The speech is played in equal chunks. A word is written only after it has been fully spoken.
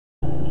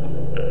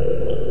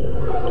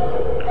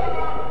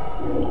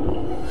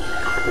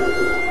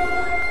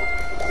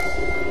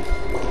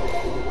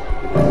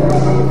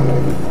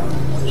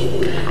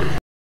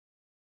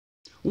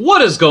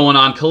What is going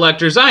on,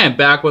 collectors? I am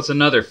back with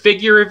another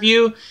figure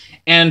review,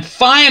 and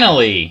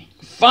finally,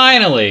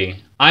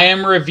 I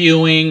am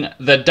reviewing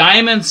the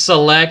Diamond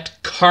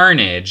Select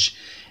Carnage.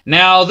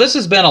 Now, this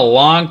has been a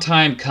long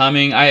time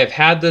coming. I have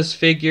had this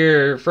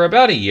figure for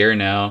about a year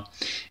now.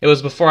 It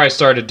was before I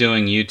started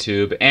doing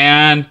YouTube,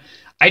 and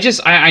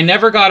I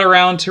never got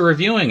around to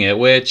reviewing it,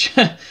 which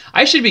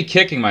I should be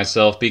kicking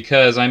myself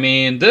because, I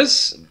mean,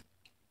 this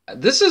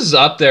is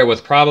up there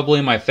with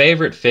probably my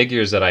favorite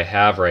figures that I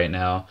have right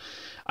now.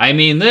 I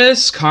mean,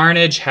 this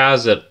Carnage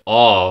has it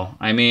all.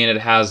 I mean, it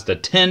has the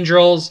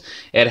tendrils,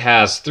 it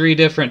has 3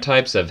 different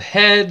types of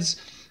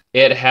heads,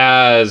 it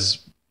has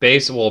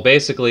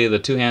basically the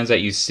 2 hands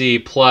that you see,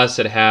 plus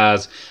it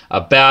has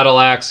a battle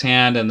axe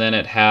hand, and then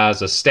it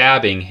has a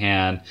stabbing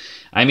hand.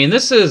 I mean,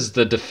 this is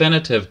the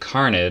definitive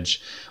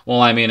Carnage.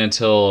 Well, I mean,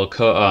 until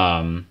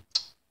well,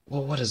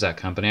 what is that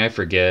company? I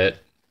forget.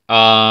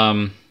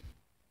 The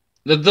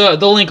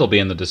link will be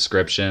in the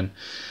description,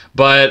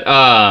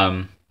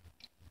 but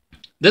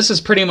this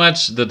is pretty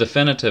much the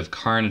definitive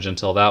Carnage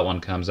until that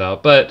one comes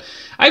out. But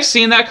I've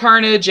seen that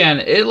Carnage and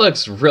it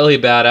looks really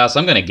badass.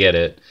 I'm gonna get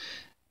it.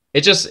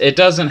 It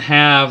doesn't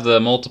have the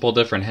multiple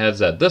different heads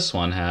that this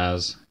one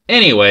has.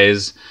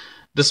 Anyways,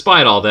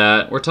 despite all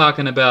that, we're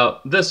talking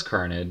about this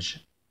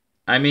Carnage.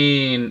 I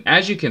mean,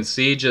 as you can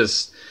see,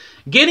 just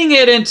getting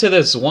it into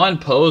this one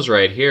pose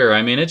right here,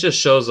 I mean, it just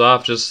shows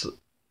off just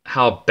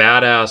how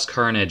badass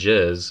Carnage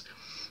is.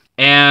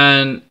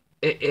 And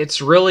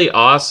it's really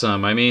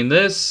awesome. I mean,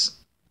 this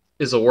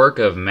is a work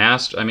of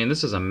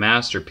this is a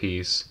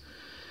masterpiece.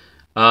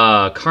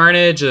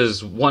 Carnage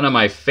is one of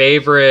my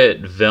favorite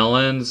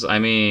villains. I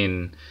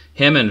mean,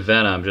 him and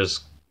Venom,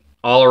 just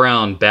all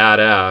around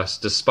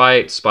badass,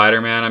 despite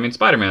Spider-Man. I mean,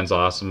 Spider-Man's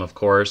awesome, of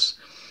course,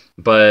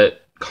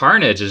 but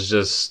Carnage is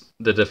just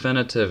the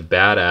definitive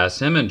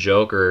badass. Him and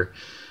Joker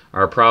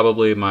are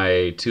probably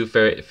my 2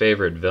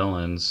 favorite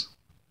villains.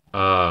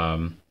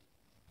 But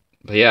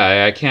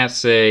yeah, I can't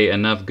say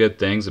enough good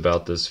things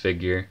about this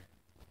figure.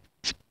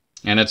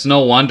 And it's no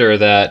wonder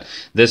that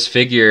this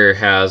figure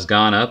has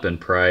gone up in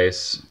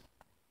price.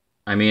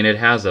 I mean, it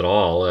has it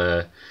all.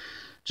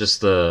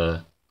 Just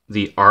the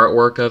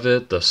artwork of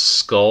it, the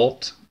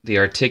sculpt, the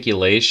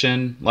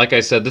articulation. Like I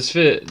said,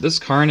 this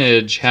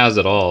Carnage has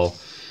it all.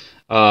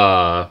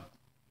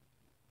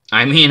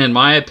 I mean, in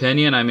my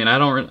opinion, I mean, I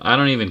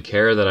don't even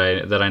care that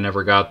I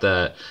never got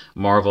that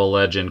Marvel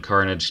Legend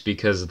Carnage,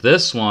 because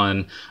this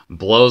one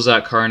blows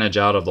that Carnage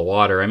out of the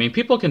water. I mean,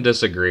 people can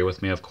disagree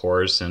with me, of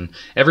course, and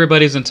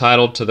everybody's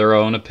entitled to their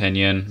own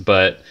opinion,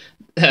 but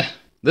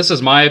this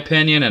is my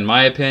opinion, and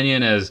my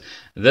opinion is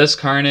this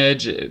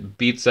Carnage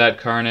beats that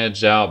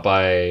Carnage out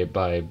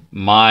by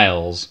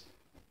miles.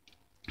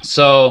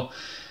 So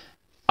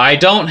I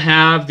don't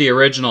have the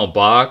original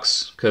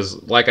box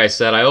because, like I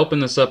said, I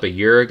opened this up a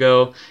year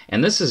ago,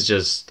 and this is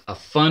just a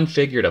fun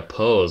figure to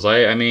pose.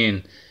 I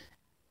mean,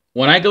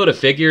 when I go to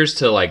figures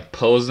to like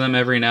pose them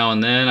every now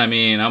and then, I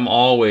mean, I'm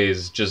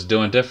always just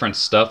doing different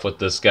stuff with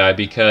this guy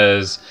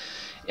because,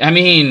 I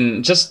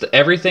mean, just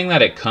everything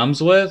that it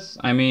comes with,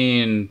 I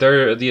mean,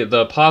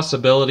 the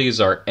possibilities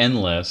are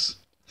endless.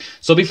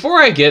 So before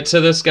I get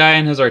to this guy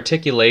and his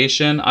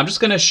articulation, I'm just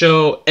going to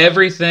show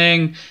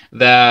everything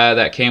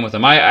that came with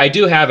him. I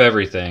do have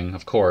everything,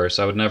 of course.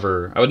 I would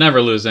never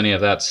lose any of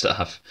that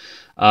stuff.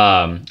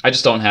 I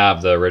just don't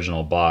have the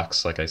original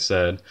box, like I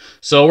said.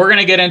 So we're going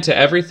to get into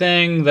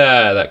everything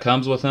that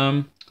comes with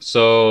him.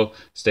 So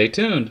stay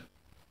tuned.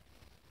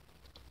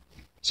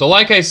 So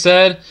like I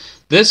said,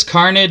 this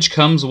Carnage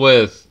comes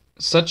with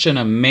such an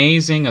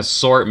amazing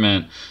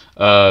assortment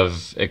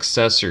of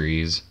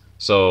accessories.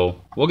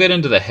 So we'll get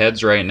into the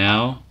heads right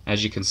now.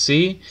 As you can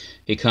see,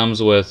 he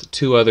comes with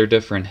 2 other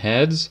different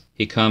heads.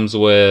 He comes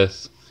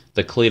with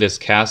the Cletus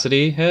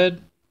Cassidy head.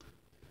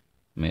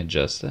 Let me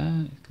adjust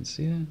that. You can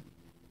see that.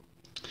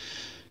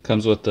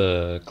 Comes with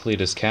the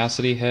Cletus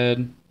Cassidy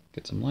head.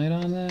 Get some light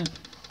on that.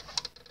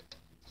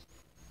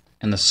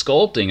 And the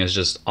sculpting is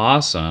just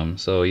awesome.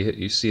 So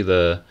you see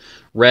the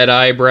red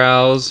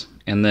eyebrows,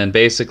 and then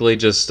basically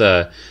just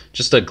a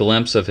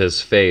glimpse of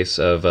his face,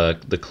 of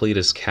the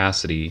Cletus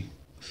Cassidy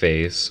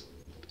face,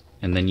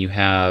 and then you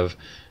have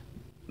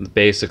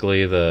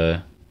basically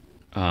the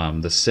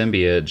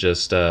symbiote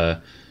just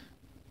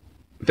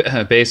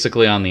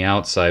basically on the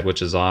outside,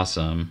 which is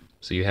awesome.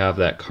 So you have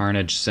that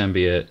Carnage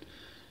symbiote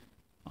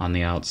on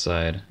the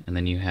outside, and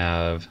then you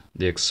have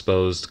the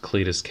exposed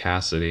Cletus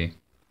Cassidy,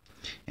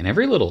 and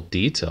every little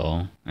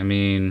detail. I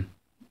mean,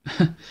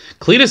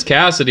 Cletus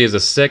Cassidy is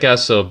a sick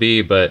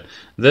SOB, but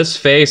this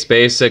face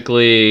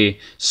basically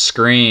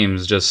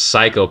screams just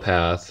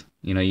psychopath.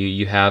 You know,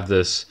 you have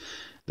this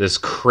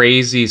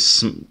crazy,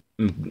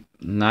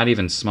 not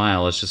even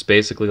smile, it's just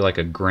basically like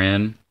a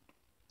grin.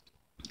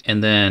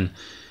 And then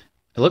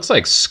it looks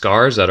like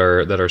scars that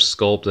are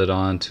sculpted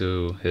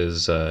onto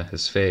his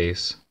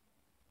face.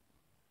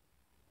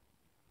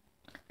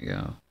 There you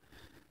go.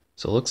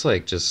 So it looks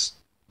like just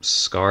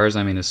scars.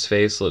 I mean, his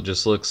face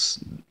just looks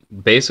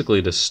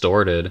basically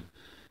distorted.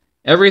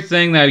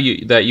 Everything that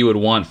you would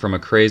want from a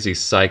crazy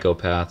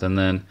psychopath. And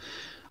then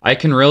I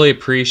can really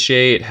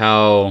appreciate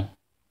how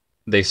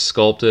they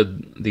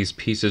sculpted these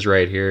pieces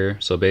right here.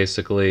 So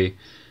basically,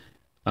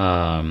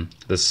 the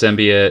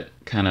symbiote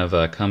kind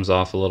of comes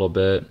off a little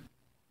bit,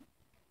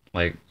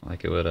 like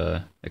it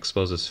would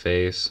expose his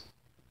face.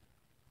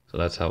 So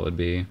that's how it would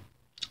be.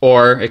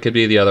 Or it could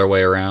be the other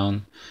way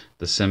around.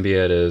 The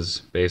symbiote is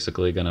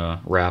basically going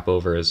to wrap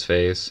over his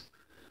face.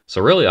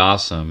 So really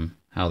awesome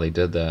how they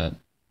did that.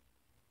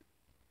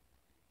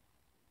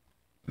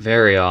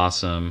 Very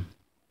awesome.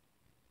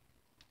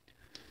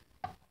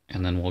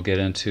 And then we'll get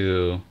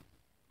into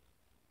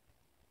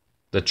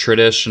the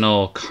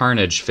traditional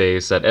Carnage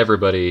face that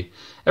everybody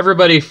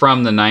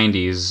from the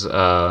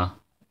 90s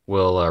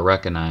will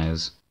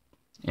recognize.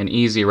 An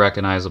easy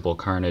recognizable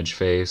Carnage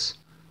face.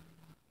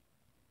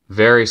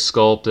 Very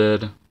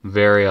sculpted,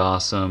 very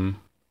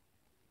awesome.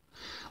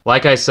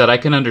 Like I said, I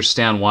can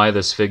understand why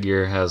this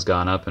figure has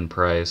gone up in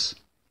price.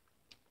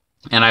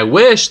 And I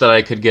wish that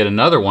I could get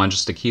another one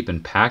just to keep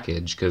in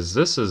package, because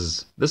this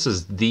is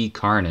the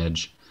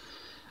Carnage.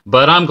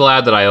 But I'm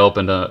glad that I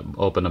opened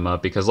him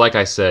up, because like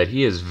I said,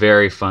 he is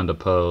very fun to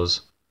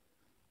pose.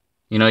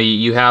 You know,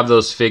 you have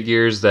those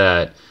figures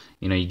that,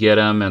 you know, you get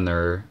them and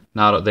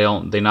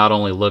they not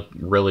only look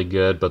really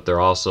good, but they're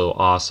also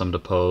awesome to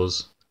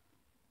pose.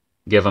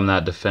 Give them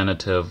that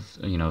definitive,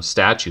 you know,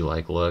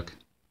 statue-like look.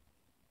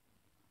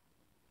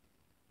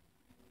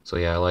 So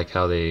yeah, I like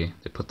how they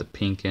put the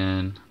pink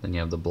in, then you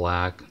have the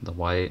black, the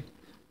white.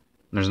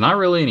 And there's not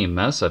really any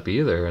mess up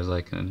either,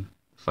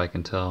 if I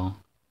can tell.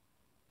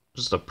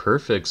 Just a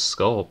perfect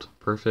sculpt,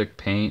 perfect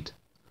paint.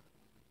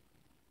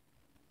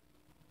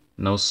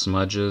 No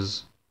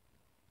smudges.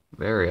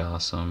 Very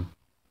awesome.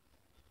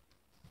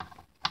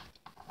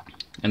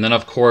 And then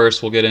of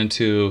course we'll get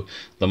into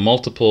the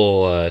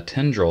multiple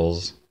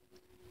tendrils.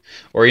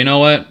 Or you know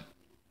what?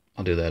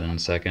 I'll do that in a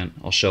second.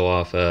 I'll show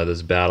off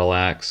this battle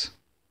axe.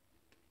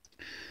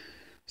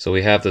 So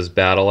we have this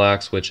battle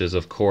axe, which is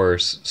of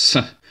course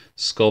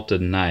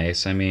sculpted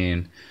nice. I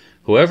mean,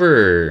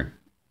 whoever,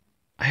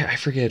 I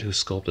forget who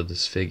sculpted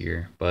this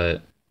figure,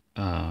 but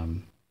I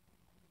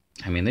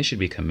mean, they should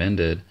be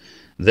commended.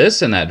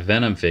 This and that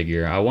Venom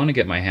figure, I want to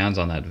get my hands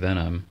on that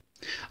Venom.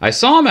 I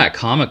saw him at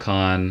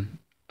Comic-Con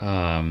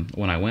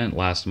when I went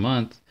last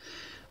month,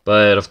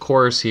 but of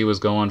course he was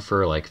going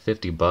for like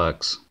 50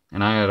 bucks,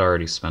 and I had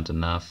already spent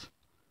enough.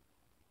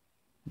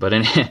 But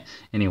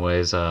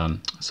anyways,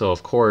 so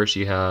of course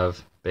you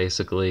have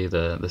basically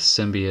the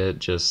symbiote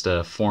just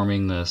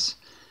forming this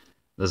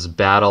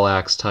battle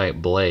axe type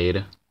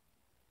blade.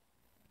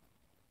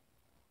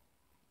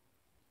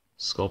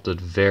 Sculpted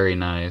very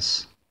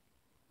nice.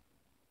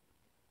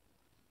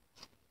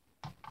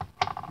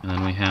 And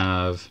then we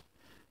have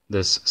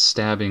this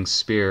stabbing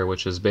spear,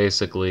 which is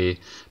basically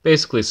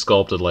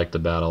sculpted like the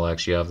battle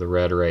axe. You have the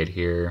red right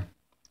here,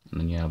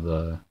 and then you have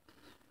the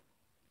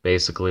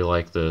basically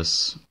like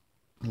this.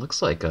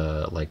 Looks like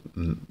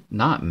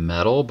not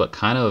metal, but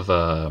kind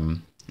of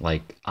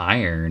like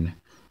iron,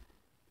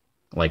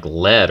 like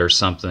lead or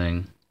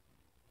something,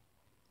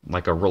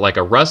 like a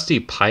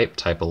rusty pipe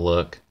type of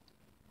look.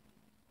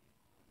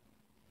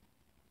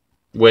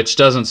 Which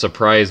doesn't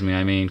surprise me.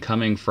 I mean,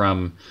 coming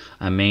from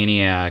a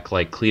maniac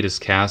like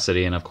Cletus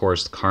Cassidy and of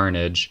course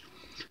Carnage,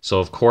 so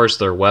of course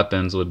their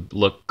weapons would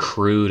look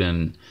crude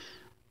and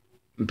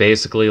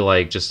basically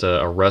like just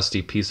a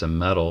rusty piece of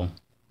metal.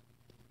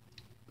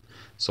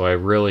 So I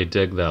really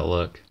dig that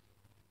look.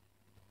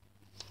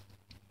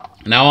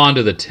 Now on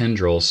to the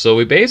tendrils. So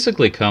we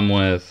basically come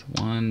with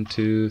 1,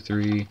 2,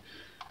 3,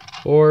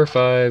 4,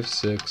 5,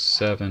 6,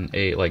 7,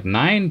 8, like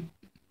 9.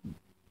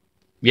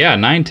 Yeah,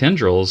 9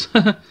 tendrils.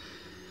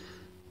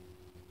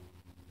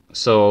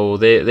 So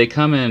they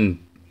come in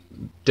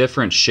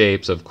different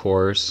shapes, of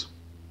course.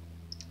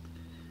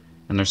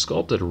 And they're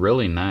sculpted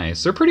really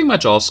nice. They're pretty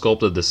much all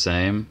sculpted the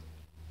same.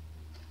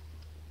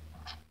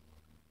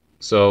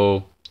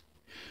 So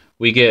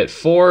we get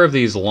 4 of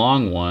these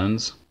long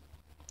ones.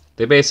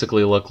 They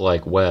basically look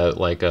like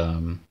like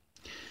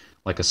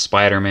a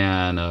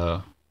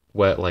Spider-Man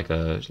wet,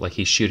 like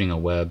he's shooting a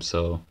web.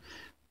 So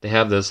they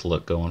have this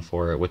look going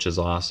for it, which is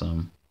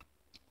awesome.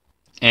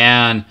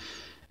 And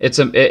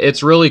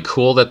it's really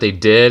cool that they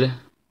did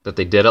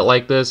it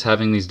like this,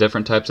 having these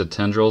different types of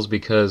tendrils,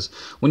 because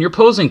when you're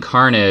posing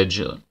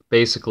Carnage,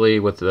 basically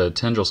with the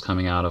tendrils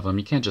coming out of them,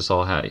 you can't just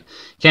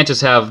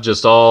have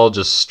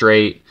just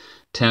straight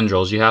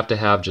tendrils. You have to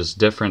have just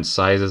different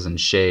sizes and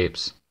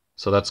shapes.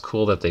 So that's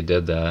cool that they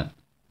did that.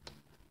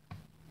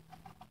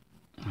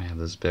 I have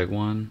this big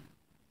one.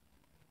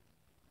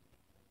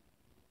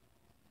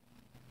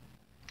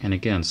 And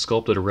again,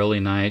 sculpted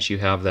really nice. You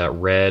have that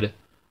red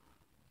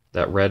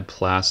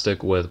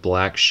plastic with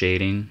black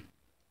shading.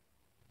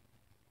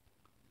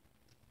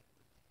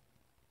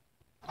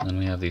 And then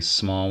we have these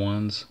small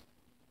ones.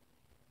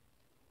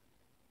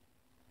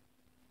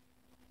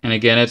 And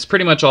again, it's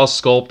pretty much all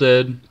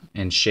sculpted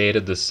and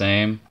shaded the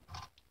same,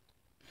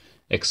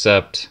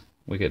 except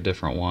we get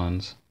different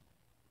ones.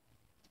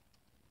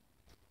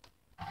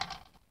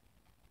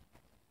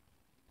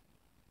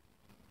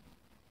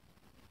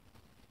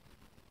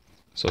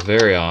 So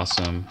very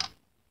awesome.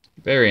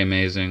 Very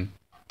amazing.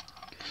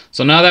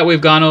 So now that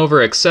we've gone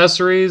over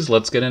accessories,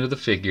 let's get into the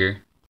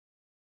figure.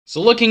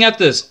 So looking at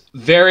this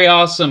very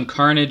awesome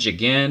Carnage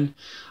again,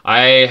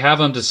 I have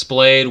him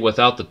displayed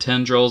without the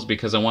tendrils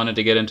because I wanted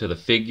to get into the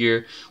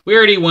figure. We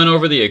already went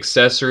over the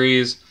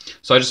accessories,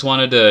 so I just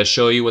wanted to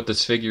show you what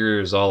this figure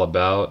is all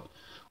about.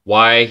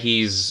 Why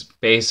he's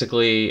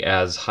basically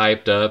as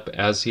hyped up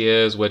as he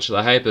is, which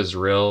the hype is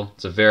real.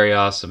 It's a very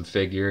awesome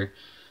figure.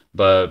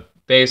 But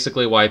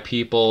basically why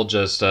people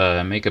just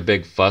make a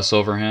big fuss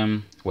over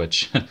him,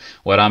 which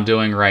what I'm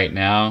doing right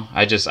now.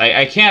 I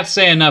can't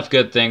say enough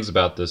good things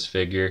about this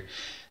figure.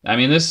 I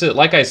mean, this is,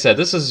 like I said,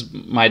 this is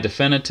my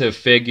definitive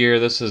figure.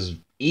 This is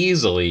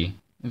easily,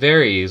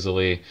 very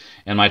easily,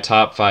 in my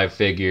top 5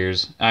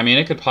 figures. I mean,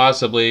 it could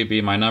possibly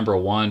be my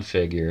 #1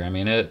 figure. I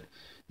mean,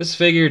 this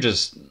figure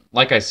just,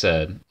 like I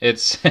said,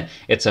 it's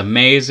it's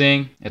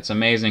amazing. It's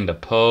amazing to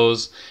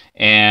pose.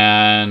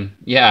 And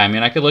yeah, I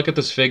mean, I could look at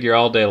this figure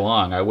all day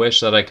long. I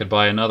wish that I could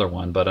buy another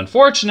one, but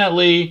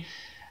unfortunately,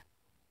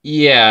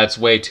 yeah, it's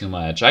way too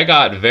much. I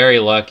got very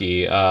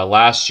lucky.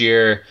 Last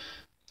year,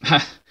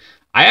 I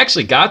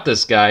actually got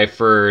this guy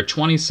for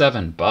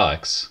 27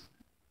 bucks.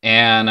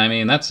 And I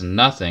mean, that's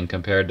nothing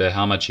compared to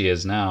how much he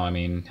is now. I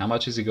mean, how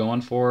much is he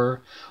going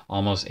for?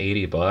 Almost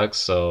 80 bucks.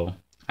 So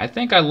I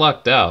think I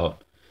lucked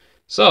out.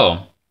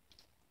 So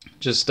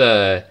just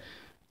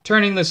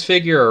turning this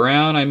figure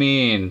around, I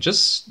mean,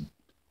 just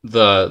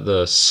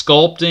the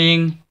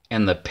sculpting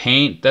and the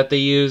paint that they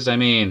used, I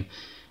mean,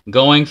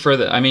 going for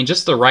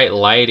just the right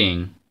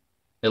lighting.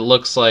 It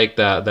looks like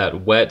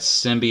that wet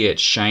symbiote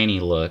shiny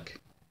look.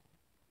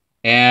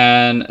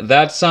 And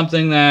that's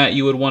something that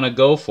you would want to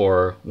go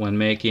for when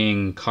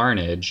making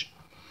Carnage.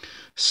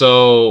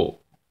 So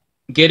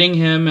getting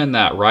him in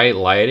that right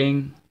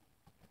lighting,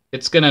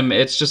 it's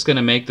just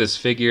gonna make this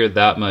figure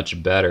that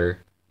much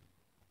better.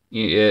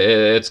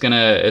 It's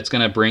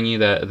gonna bring you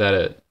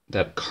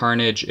that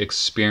Carnage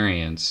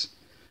experience,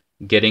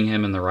 getting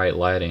him in the right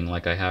lighting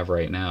like I have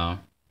right now.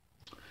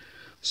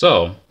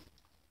 So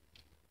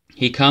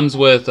he comes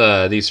with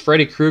these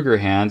Freddy Krueger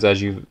hands,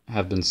 as you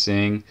have been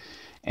seeing,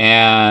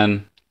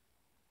 and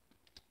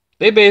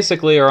they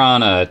basically are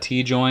on a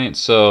T-joint,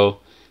 so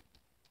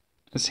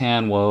his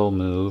hand will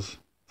move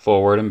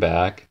forward and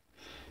back.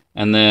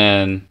 And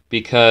then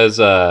because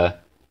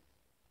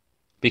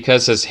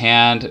his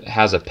hand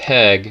has a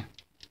peg,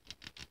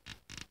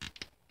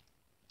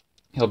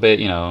 he'll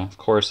be, of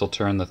course he'll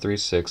turn the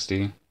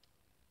 360.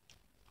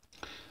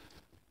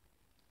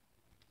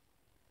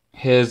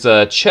 His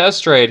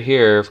chest right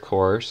here, of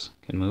course,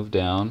 can move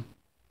down.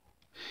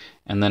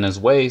 And then his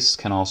waist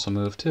can also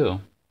move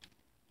too.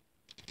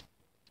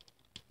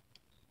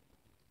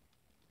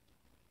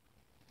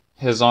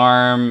 His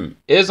arm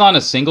is on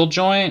a single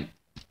joint,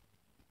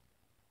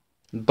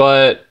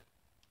 but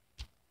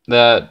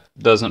that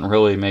doesn't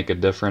really make a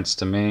difference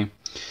to me.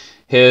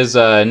 His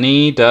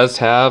knee does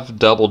have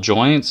double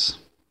joints.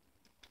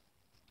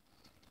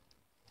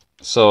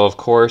 So, of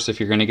course, if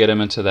you're going to get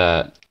him into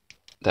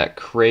that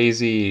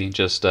crazy,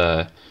 just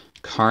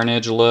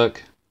Carnage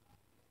look,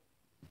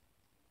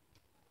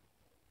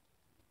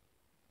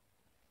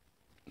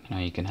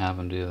 you can have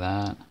him do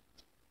that.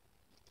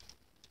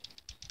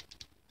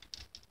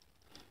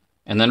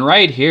 And then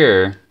right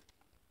here,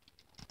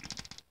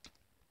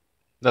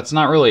 that's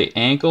not really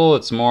ankle,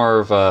 it's more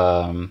of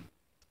oh,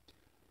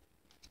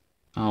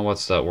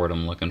 what's that word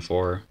I'm looking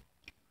for?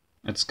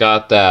 It's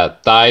got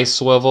that thigh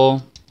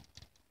swivel.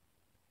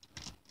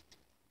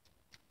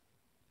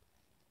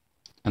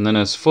 And then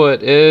his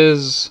foot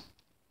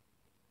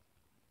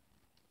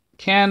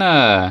can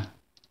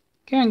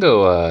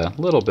go a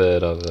little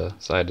bit of a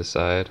side to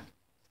side.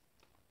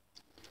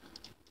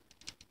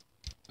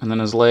 And then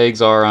his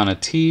legs are on a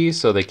T,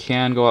 so they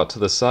can go out to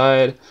the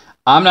side.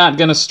 I'm not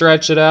going to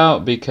stretch it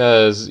out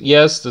because,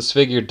 yes, this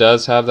figure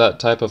does have that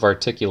type of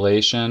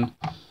articulation.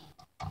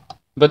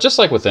 But just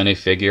like with any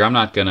figure, I'm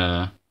not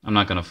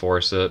gonna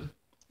force it.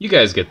 You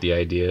guys get the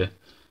idea.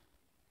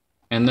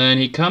 And then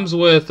he comes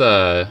with,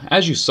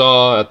 as you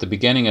saw at the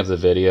beginning of the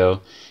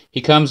video,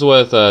 he comes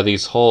with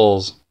these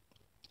holes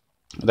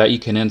that you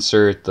can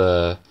insert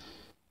the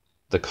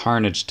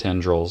Carnage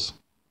tendrils.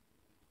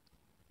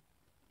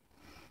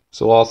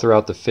 So all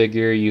throughout the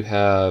figure you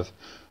have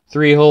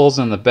 3 holes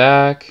in the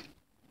back,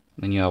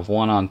 then you have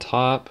 1 on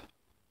top,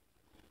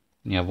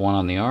 and you have 1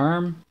 on the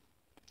arm,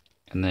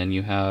 and then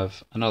you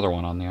have another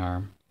 1 on the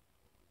arm.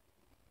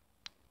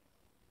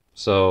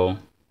 So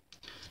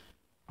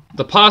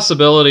the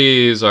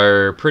possibilities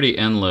are pretty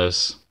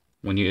endless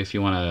if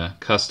you want to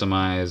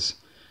customize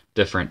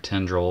different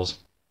tendrils.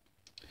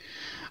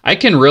 I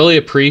can really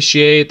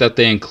appreciate that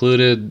they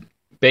included,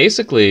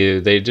 basically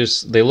they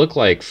look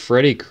like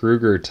Freddy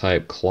Krueger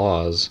type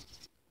claws.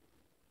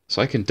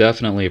 So I can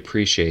definitely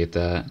appreciate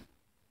that.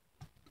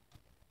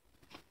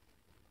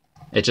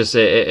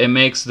 It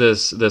makes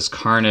this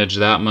Carnage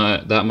that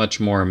much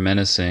more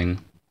menacing.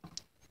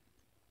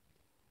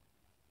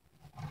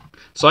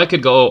 So I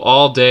could go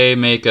all day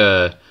make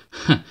a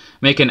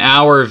make an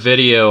hour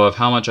video of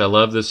how much I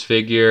love this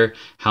figure,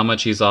 how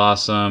much he's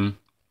awesome.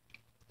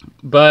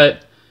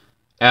 But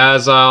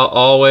as I'll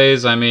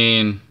always, I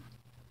mean,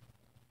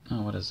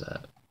 oh, what is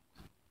that?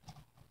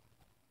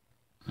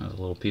 That was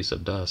a little piece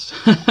of dust.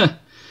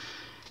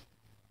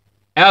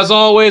 As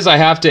always, I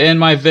have to end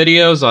my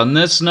videos on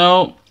this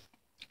note.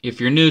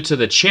 If you're new to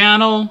the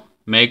channel,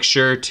 make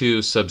sure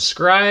to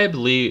subscribe,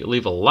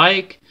 leave a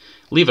like,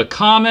 leave a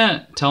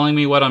comment telling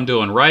me what I'm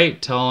doing right,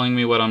 telling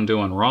me what I'm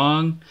doing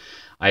wrong.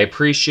 I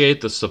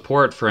appreciate the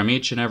support from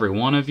each and every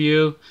one of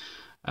you.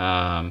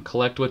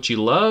 Collect what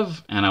you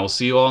love, and I will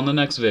see you all in the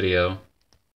next video.